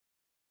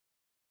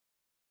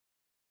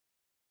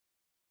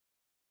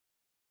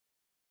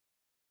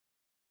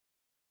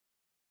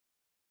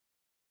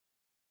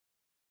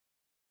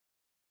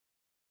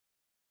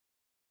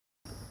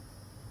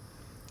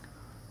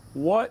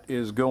What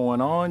is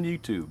going on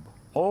YouTube?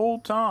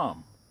 Old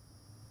Tom,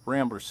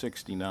 Rambler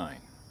 69.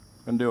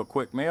 Gonna do a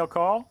quick mail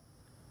call.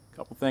 A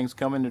couple things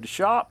come into the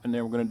shop, and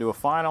then we're gonna do a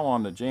final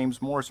on the James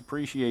Morris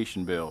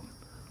appreciation build.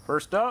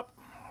 First up,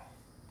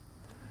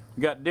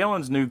 we got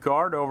Dylan's new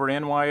card over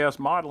at NYS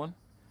Modeling.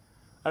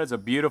 That is a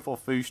beautiful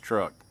Foose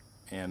truck,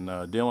 and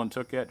Dylan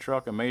took that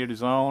truck and made it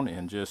his own,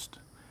 and just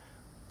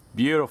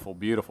beautiful,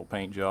 beautiful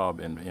paint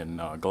job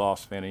in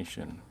gloss finish,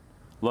 and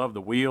love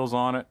the wheels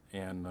on it.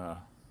 And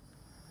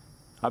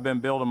I've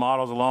been building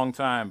models a long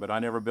time, but I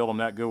never built them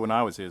that good when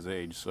I was his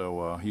age.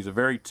 So he's a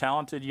very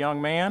talented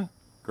young man,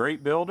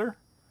 great builder,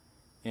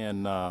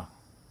 and I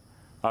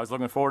was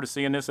looking forward to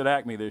seeing this at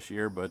Acme this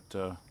year, but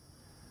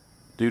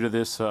due to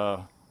this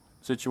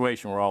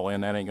situation we're all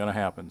in, that ain't gonna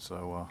happen.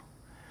 So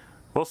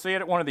we'll see it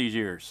at one of these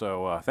years.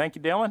 So thank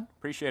you, Dylan.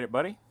 Appreciate it,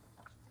 buddy.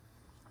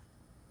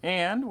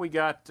 And we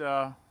got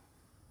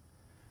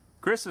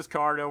Chris's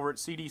card over at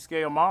CD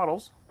Scale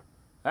Models.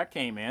 That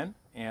came in,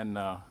 and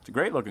it's a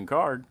great looking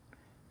card.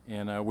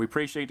 And we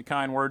appreciate the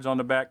kind words on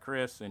the back,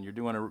 Chris, and you're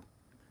doing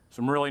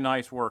some really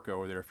nice work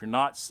over there. If you're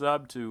not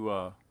subbed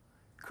to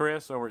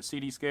Chris over at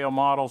CD Scale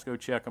Models, go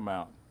check him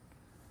out.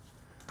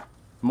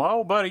 My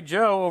old buddy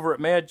Joe over at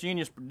Mad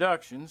Genius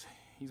Productions,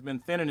 he's been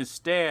thinning his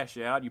stash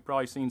out. You've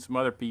probably seen some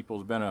other people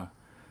who's been a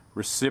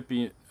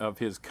recipient of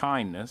his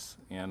kindness,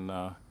 and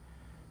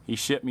he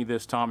shipped me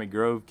this Tommy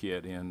Grove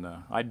kit. And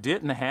I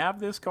didn't have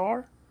this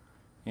car,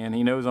 and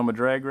he knows I'm a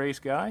drag race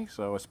guy,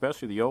 so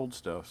especially the old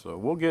stuff. So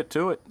we'll get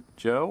to it,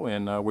 Joe,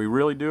 and we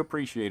really do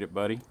appreciate it,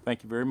 buddy.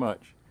 Thank you very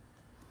much.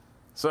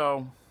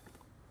 So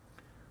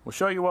we'll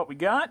show you what we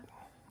got.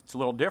 It's a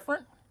little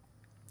different.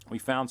 We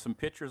found some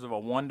pictures of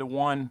a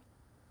 1-to-1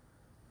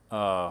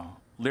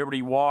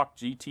 Liberty Walk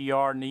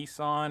GTR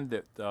Nissan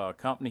that the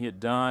company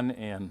had done,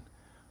 and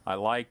I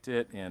liked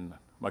it. And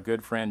my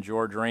good friend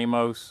George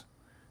Ramos,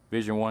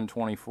 Vision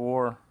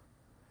 124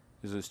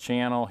 is his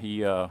channel.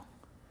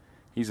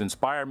 He's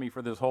inspired me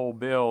for this whole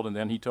build, and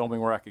then he told me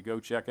where I could go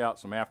check out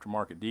some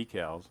aftermarket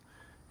decals,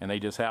 and they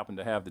just happened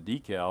to have the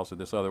decals of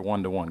this other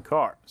 1-to-1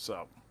 car.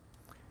 So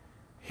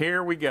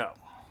here we go.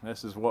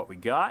 This is what we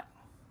got.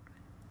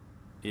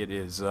 It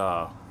is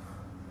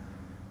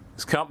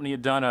this company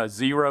had done a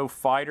Zero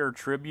Fighter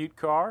tribute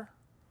car,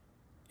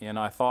 and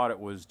I thought it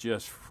was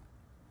just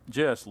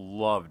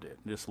loved it.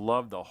 Just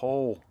loved the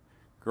whole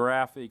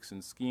graphics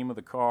and scheme of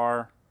the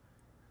car.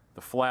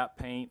 The flat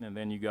paint, and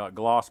then you got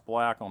gloss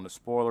black on the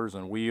spoilers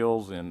and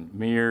wheels and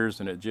mirrors,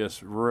 and it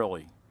just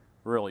really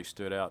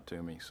stood out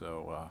to me.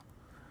 So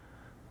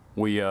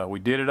we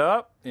did it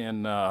up,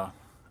 and I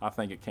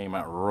think it came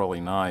out really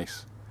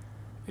nice.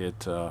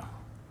 It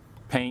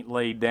paint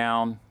laid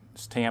down,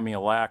 it's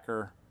Tamiya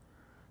lacquer,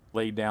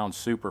 laid down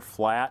super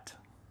flat,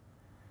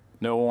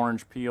 no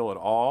orange peel at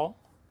all.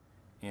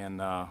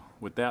 And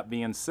with that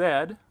being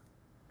said,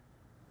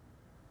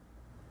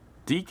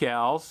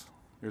 decals,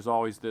 there's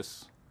always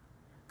this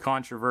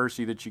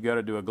controversy that you got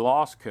to do a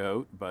gloss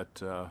coat,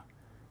 but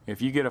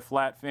if you get a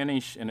flat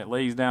finish and it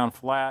lays down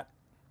flat,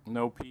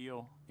 no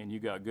peel, and you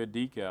got good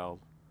decals.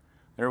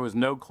 There was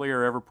no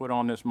clear ever put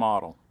on this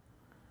model,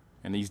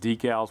 and these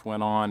decals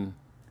went on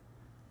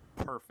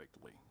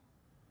perfectly.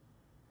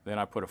 Then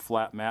I put a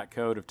flat matte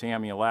coat of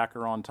Tamiya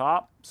lacquer on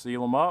top, seal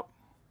them up,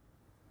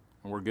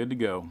 and we're good to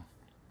go.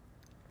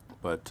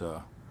 But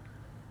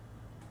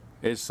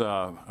it's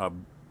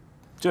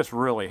just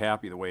really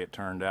happy the way it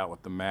turned out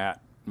with the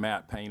matte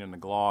paint and the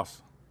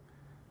gloss,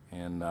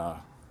 and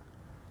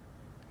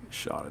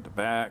shot at the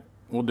back.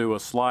 We'll do a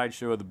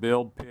slideshow of the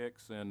build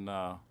pics and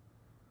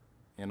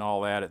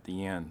all that at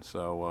the end.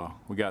 So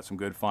we got some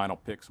good final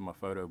pics in my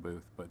photo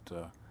booth.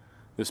 But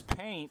this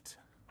paint,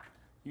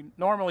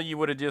 normally you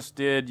would have just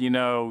did, you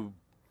know,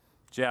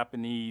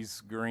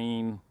 Japanese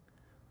green,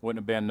 wouldn't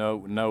have been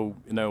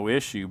no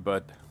issue.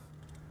 But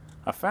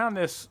I found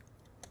this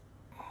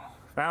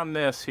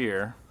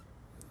here.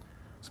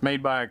 It's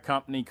made by a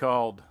company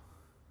called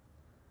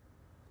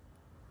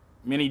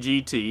Mini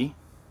GT,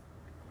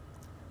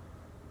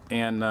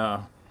 and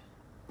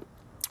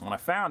when I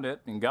found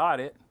it and got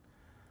it,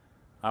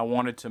 I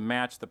wanted to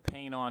match the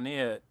paint on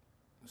it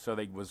so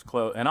they was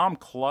close. And I'm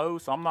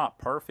close. I'm not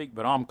perfect,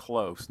 but I'm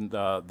close. And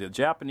the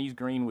Japanese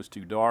green was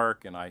too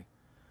dark, and I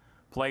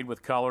played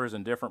with colors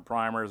and different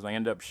primers, and I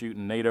ended up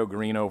shooting NATO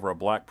green over a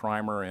black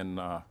primer, and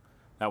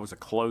that was the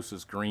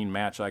closest green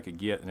match I could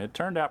get, and it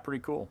turned out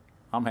pretty cool.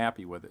 I'm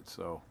happy with it.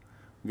 So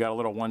we got a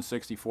little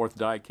 1/64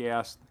 die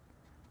cast,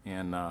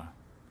 and I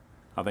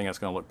think that's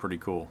going to look pretty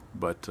cool.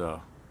 But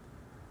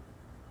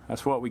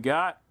that's what we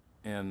got,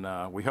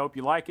 and we hope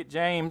you like it,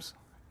 James,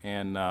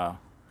 and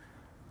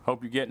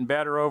hope you're getting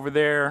better over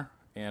there,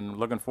 and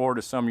looking forward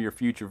to some of your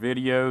future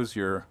videos.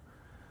 You're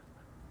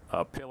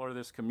a pillar of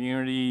this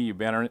community.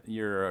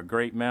 You're a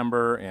great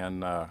member,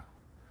 and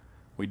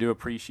we do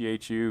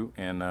appreciate you,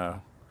 and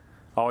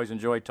always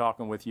enjoy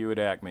talking with you at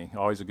Acme.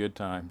 Always a good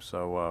time.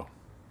 So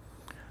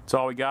that's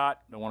all we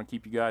got. Don't want to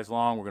keep you guys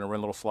long. We're going to run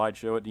a little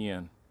slideshow at the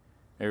end.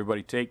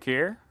 Everybody take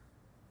care.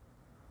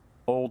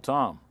 Old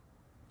Tom,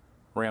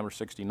 Rambler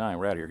 69.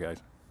 We're out of here,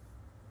 guys.